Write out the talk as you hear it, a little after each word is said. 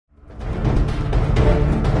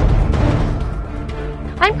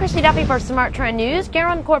I'm Christy Duffy for Smart Trend News.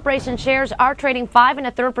 Geron Corporation shares are trading 5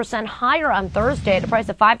 1/3% higher on Thursday at a price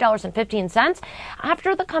of $5.15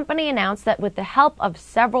 after the company announced that with the help of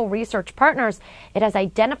several research partners, it has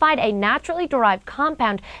identified a naturally derived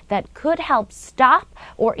compound that could help stop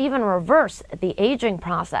or even reverse the aging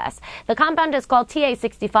process. The compound is called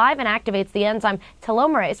TA65 and activates the enzyme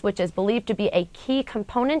telomerase, which is believed to be a key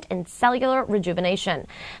component in cellular rejuvenation.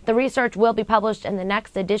 The research will be published in the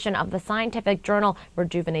next edition of the scientific journal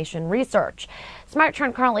Rejuvenation Research. Smart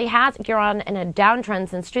Trend currently has Geron in a downtrend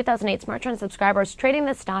since 2008. Smart Trend subscribers trading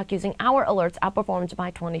the stock using our alerts outperformed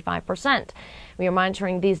by 25%. We are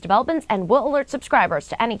monitoring these developments and will alert subscribers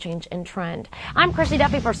to any change in trend. I'm Christy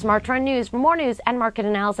Duffy for Smart Trend News. For more news and market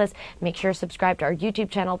analysis, make sure to subscribe to our YouTube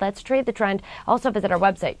channel. That's Trade the Trend. Also visit our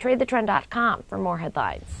website, tradethetrend.com, for more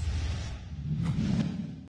headlines.